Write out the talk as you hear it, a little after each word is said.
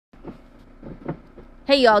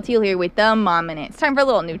Hey y'all, Teal here with the Mom Minute. It's time for a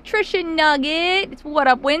little nutrition nugget. It's What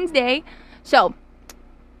Up Wednesday. So,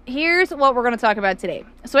 here's what we're going to talk about today.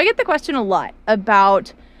 So, I get the question a lot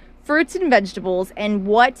about fruits and vegetables and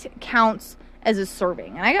what counts as a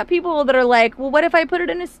serving. And I got people that are like, well, what if I put it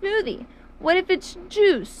in a smoothie? What if it's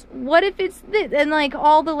juice? What if it's this? And like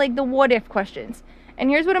all the what if questions. And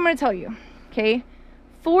here's what I'm going to tell you, okay?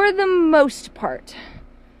 For the most part,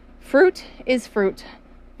 fruit is fruit.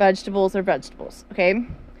 Vegetables are vegetables, okay?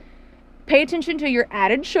 Pay attention to your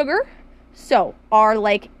added sugar. So, are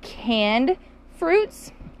canned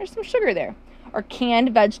fruits, there's some sugar there. Are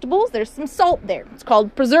canned vegetables, there's some salt there. It's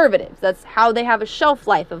called preservatives. That's how they have a shelf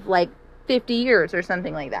life of 50 years or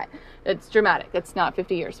something like that. It's dramatic. It's not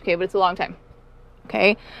 50 years, okay? But it's a long time,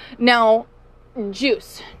 okay? Now,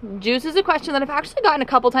 juice. Juice is a question that I've actually gotten a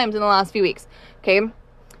couple times in the last few weeks, okay?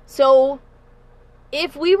 So,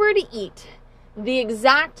 if we were to eat the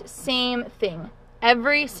exact same thing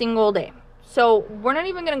every single day. So we're not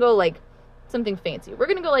even going to go something fancy. We're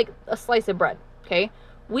going to go a slice of bread, okay?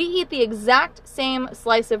 We eat the exact same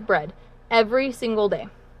slice of bread every single day.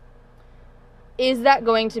 Is that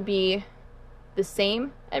going to be the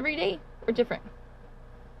same every day or different?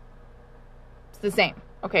 It's the same,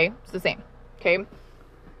 okay? It's the same, okay?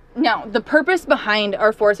 Now, the purpose behind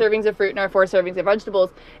our 4 servings of fruit and our 4 servings of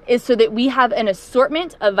vegetables is so that we have an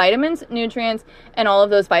assortment of vitamins, nutrients, and all of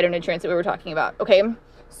those phytonutrients that we were talking about, okay?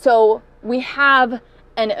 So, we have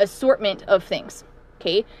an assortment of things,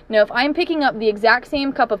 okay? Now, if I'm picking up the exact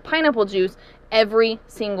same cup of pineapple juice every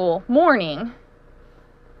single morning,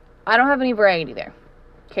 I don't have any variety there,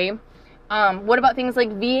 okay? What about things like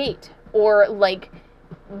V8 or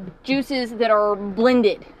juices that are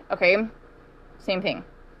blended, okay? Same thing.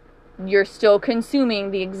 You're still consuming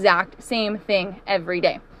the exact same thing every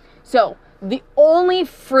day. So, the only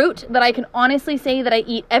fruit that I can honestly say that I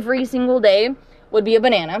eat every single day would be a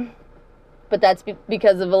banana. But that's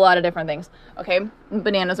because of a lot of different things, okay?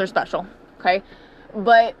 Bananas are special, okay?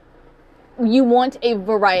 But you want a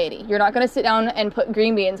variety. You're not going to sit down and put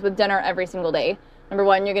green beans with dinner every single day. Number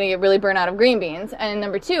 1, you're going to get really burnt out of green beans. And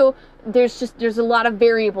number 2, there's a lot of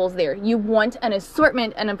variables there. You want an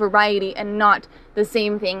assortment and a variety and not the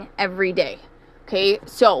same thing every day. Okay,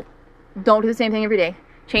 so don't do the same thing every day.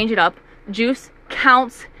 Change it up. Juice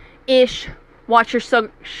counts-ish. Watch your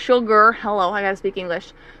sugar. Hello, I gotta speak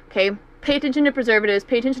English. Okay, pay attention to preservatives.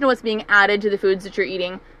 Pay attention to what's being added to the foods that you're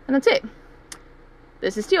eating. And that's it.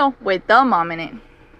 This is Teal with the Mom Minute.